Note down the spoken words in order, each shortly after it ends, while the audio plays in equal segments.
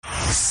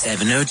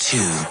702.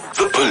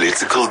 The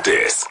Political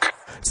Desk.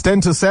 It's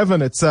 10 to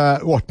 7. It's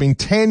been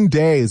 10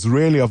 days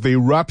really of the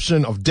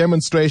eruption of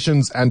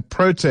demonstrations and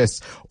protests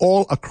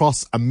all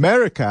across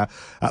America,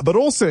 but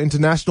also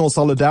international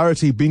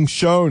solidarity being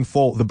shown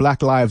for the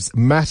Black Lives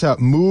Matter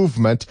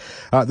movement.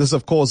 This,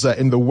 of course,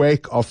 in the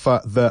wake of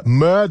the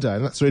murder,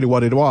 and that's really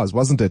what it was,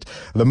 wasn't it?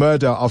 The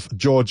murder of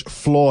George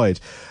Floyd.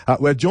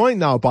 We're joined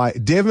now by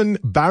Devin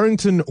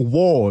Barrington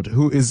Ward,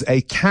 who is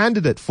a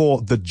candidate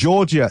for the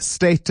Georgia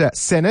State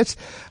Senate,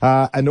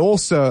 and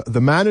also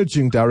the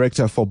managing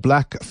director for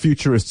Black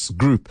Futurists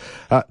Group.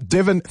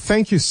 Devin,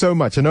 thank you so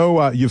much. I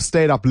know you've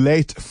stayed up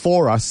late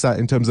for us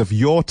in terms of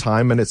your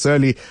time, and it's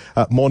early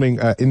morning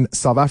in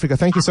South Africa.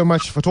 Thank you so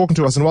much for talking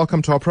to us, and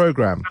welcome to our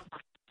program.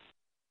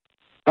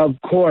 Of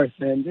course,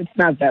 and it's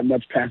not that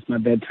much past my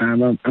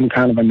bedtime. I'm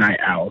kind of a night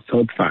owl, so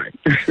it's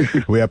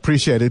fine. We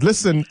appreciate it.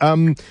 Listen,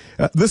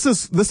 this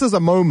is a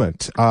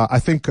moment. I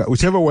think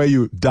whichever way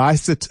you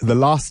dice it, the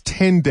last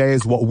 10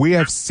 days, what we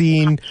have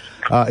seen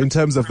in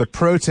terms of the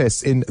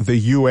protests in the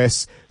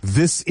U.S.,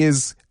 this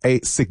is a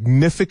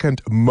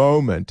significant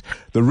moment.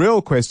 The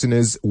real question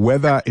is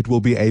whether it will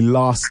be a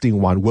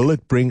lasting one. Will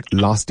it bring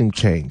lasting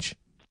change?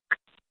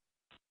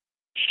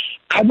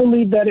 I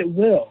believe that it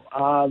will.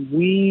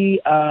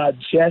 We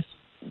just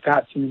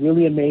got some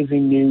really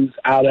amazing news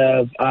out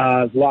of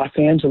Los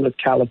Angeles,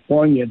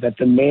 California, that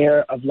the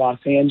mayor of Los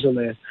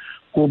Angeles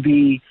will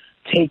be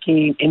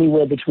taking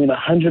anywhere between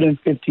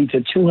 $150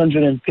 to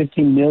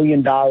 $250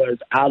 million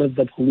out of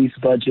the police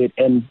budget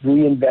and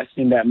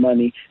reinvesting that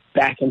money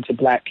back into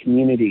Black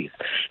communities.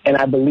 And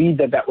I believe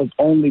that that was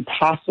only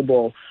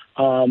possible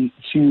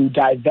to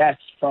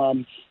divest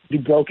from the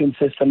broken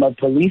system of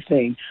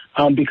policing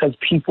because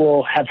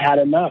people have had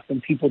enough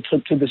and people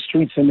took to the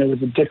streets, and there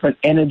was a different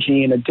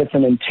energy and a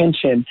different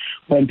intention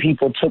when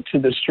people took to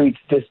the streets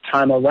this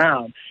time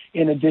around.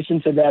 In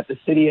addition to that, the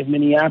city of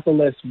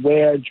Minneapolis,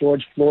 where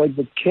George Floyd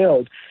was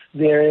killed,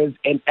 there is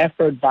an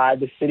effort by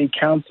the city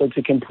council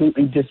to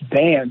completely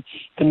disband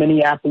the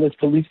Minneapolis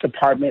Police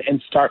Department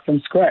and start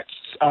from scratch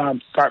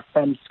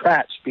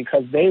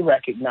because they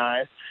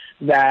recognize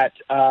that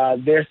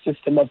their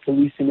system of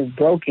policing is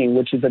broken,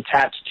 which is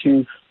attached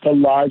to the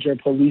larger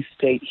police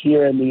state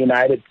here in the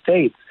United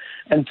States.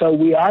 And so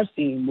we are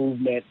seeing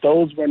movement.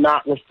 Those were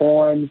not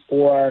reforms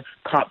or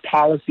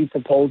policy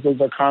proposals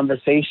or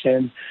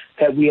conversations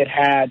that we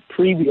had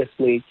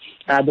previously.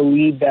 I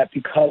believe that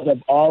because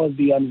of all of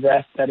the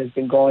unrest that has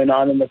been going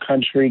on in the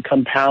country,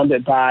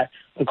 compounded by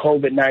the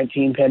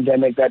COVID-19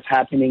 pandemic that's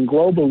happening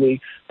globally,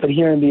 but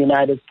here in the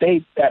United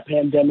States, that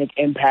pandemic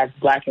impacts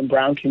Black and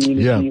brown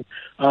communities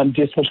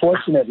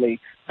disproportionately.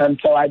 And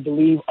so I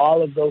believe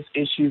all of those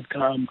issues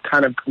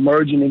kind of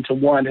merging into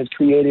one has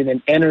created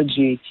an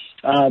energy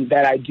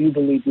that I do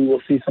believe we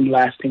will see some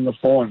lasting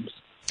reforms.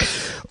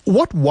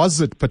 What was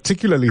it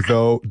particularly,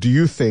 though, do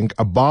you think,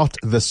 about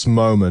this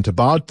moment,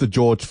 about the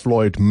George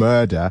Floyd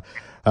murder,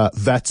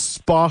 that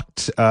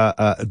sparked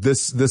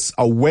this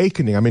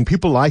awakening? I mean,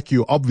 people like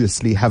you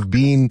obviously have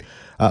been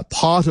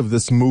part of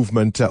this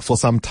movement for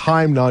some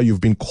time now.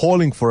 You've been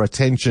calling for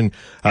attention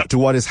to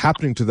what is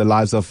happening to the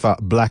lives of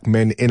Black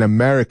men in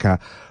America.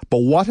 But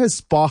what has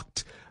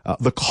sparked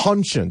the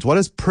conscience? What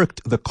has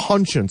pricked the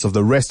conscience of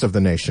the rest of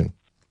the nation?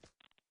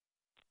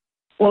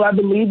 Well, I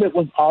believe it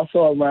was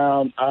also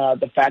around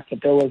the fact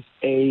that there was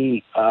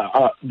the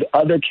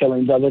other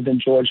killings other than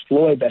George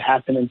Floyd that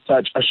happened in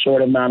such a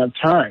short amount of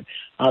time.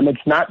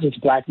 It's not just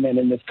Black men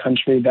in this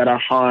country that are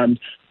harmed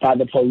by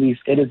the police.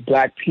 It is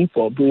Black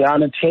people.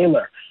 Breonna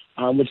Taylor,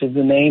 which is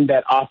the name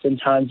that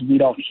oftentimes we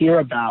don't hear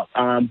about.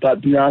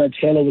 But Breonna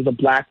Taylor was a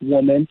Black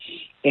woman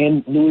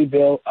in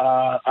Louisville,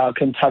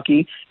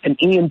 Kentucky, an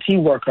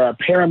EMT worker, a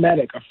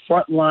paramedic, a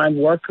frontline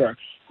worker,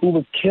 who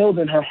was killed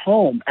in her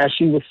home as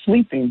she was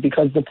sleeping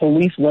because the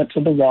police went to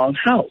the wrong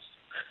house.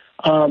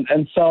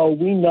 And so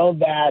we know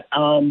that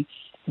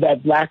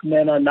that Black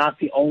men are not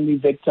the only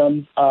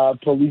victims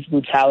of police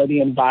brutality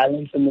and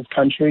violence in this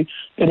country.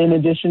 But in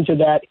addition to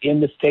that,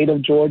 in the state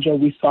of Georgia,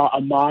 we saw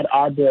Ahmaud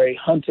Arbery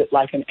hunted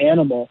like an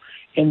animal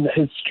in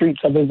his streets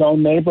of his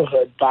own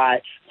neighborhood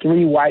by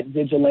 3 white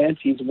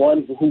vigilantes,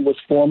 one who was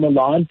former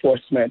law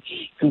enforcement.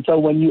 And so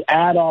when you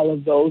add all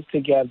of those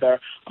together,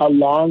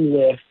 along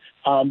with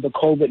the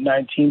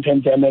COVID-19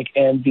 pandemic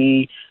and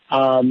the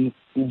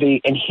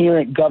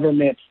inherent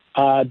government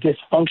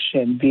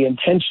dysfunction,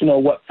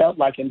 what felt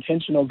like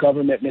intentional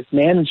government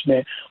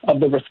mismanagement of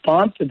the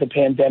response to the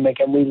pandemic,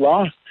 and we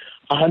lost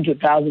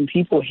 100,000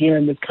 people here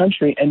in this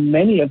country, and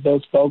many of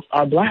those folks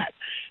are Black.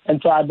 And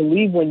so I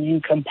believe when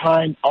you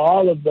combine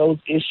all of those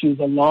issues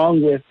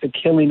along with the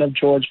killing of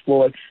George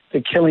Floyd,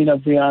 the killing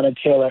of Breonna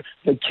Taylor,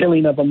 the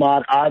killing of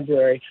Ahmaud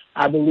Arbery,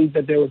 I believe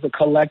that there was a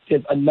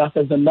collective enough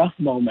is enough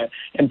moment,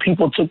 and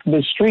people took to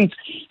the streets.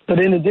 But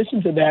in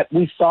addition to that,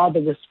 we saw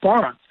the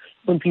response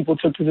when people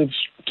took to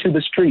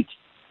the streets.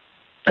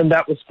 And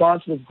that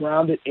response was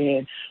grounded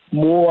in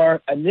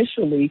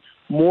initially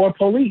more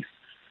police,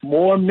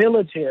 more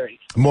military,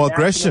 more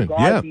aggression,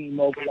 being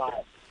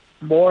mobilized,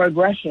 more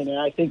aggression. And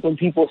I think when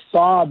people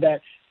saw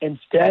that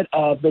instead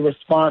of the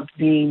response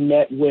being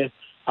met with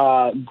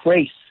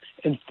grace,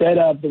 instead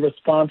of the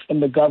response from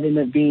the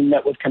government being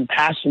met with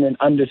compassion and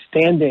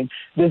understanding,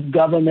 this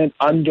government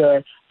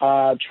under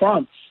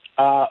Trump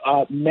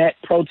met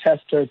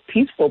protesters,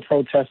 peaceful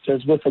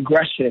protesters, with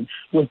aggression,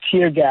 with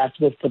tear gas,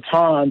 with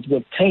batons,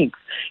 with tanks.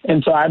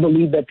 And so I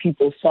believe that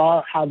people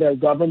saw how their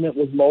government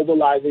was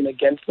mobilizing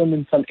against them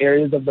in some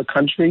areas of the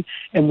country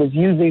and was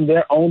using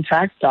their own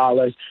tax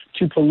dollars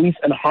to police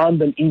and harm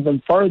them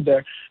even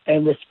further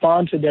and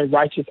respond to their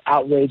righteous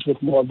outrage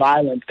with more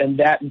violence. And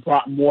that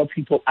brought more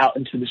people out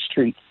into the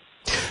streets.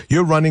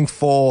 You're running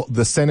for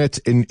the Senate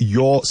in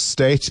your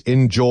state,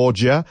 in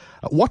Georgia.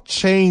 What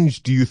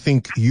change do you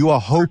think you are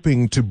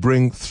hoping to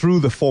bring through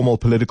the formal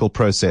political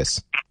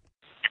process?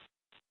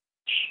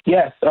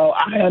 Yes, so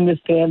I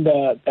understand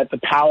that the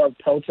power of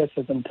protest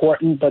is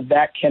important, but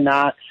that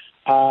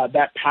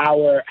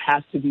power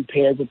has to be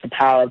paired with the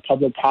power of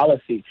public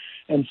policy.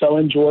 And so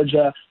in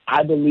Georgia,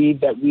 I believe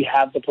that we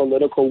have the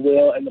political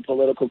will and the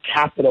political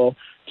capital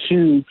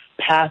to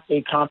pass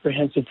a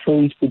comprehensive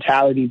police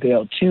brutality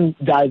bill, to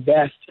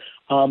divest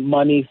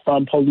money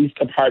from police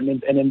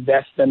departments and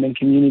invest them in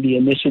community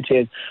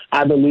initiatives.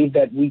 I believe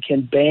that we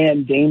can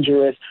ban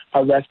dangerous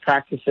arrest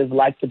practices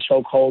like the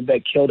chokehold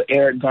that killed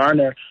Eric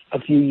Garner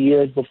a few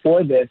years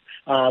before this.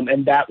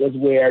 And that was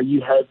where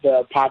you heard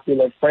the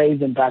popular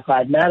phrase in Black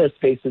Lives Matter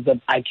spaces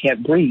of "I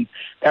can't breathe."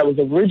 That was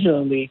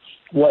originally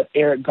what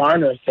Eric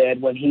Garner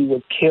said when he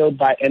was killed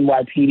by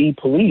NYPD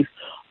police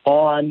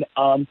on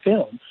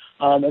film.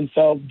 And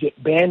so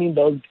banning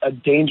those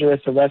dangerous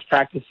arrest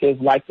practices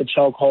like the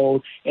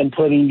chokehold and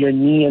putting your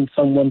knee in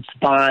someone's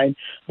spine.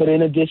 But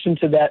in addition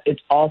to that,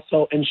 it's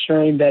also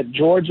ensuring that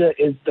Georgia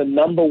is the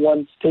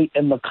 #1 state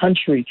in the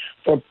country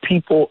for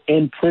people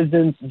in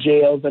prisons,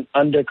 jails, and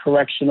under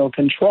correctional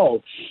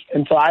control.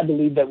 And so I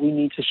believe that we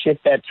need to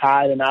shift that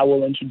tide, and I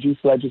will introduce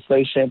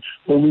legislation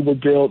where we will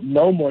build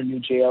no more new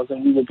jails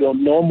and we will build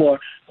no more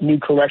new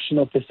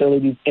correctional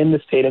facilities in the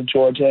state of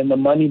Georgia. And the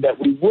money that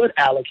we would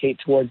allocate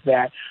towards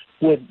that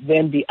would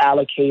then be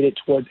allocated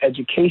towards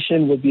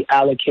education, would be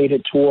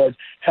allocated towards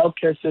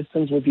healthcare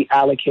systems, would be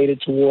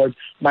allocated towards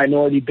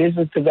minority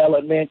business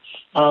development.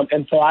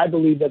 And so I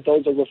believe that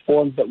those are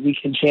reforms that we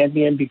can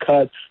champion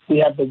because we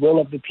have the will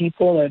of the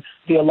people, and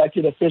the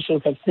elected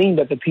officials have seen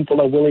that the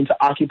people are willing to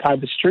occupy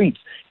the streets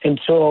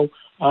until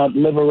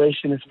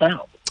liberation is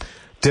found.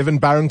 Devin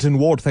Barrington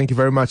Ward, thank you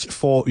very much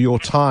for your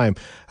time.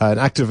 An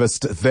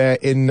activist there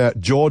in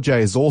Georgia,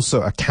 is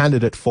also a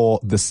candidate for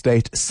the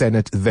state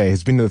Senate there.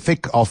 He's been in the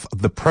thick of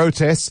the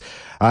protests.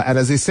 And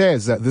as he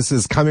says, this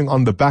is coming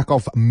on the back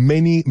of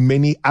many,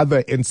 many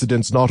other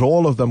incidents, not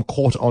all of them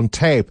caught on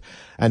tape.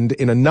 And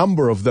in a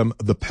number of them,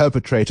 the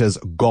perpetrators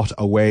got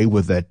away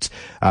with it.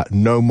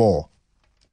 No more.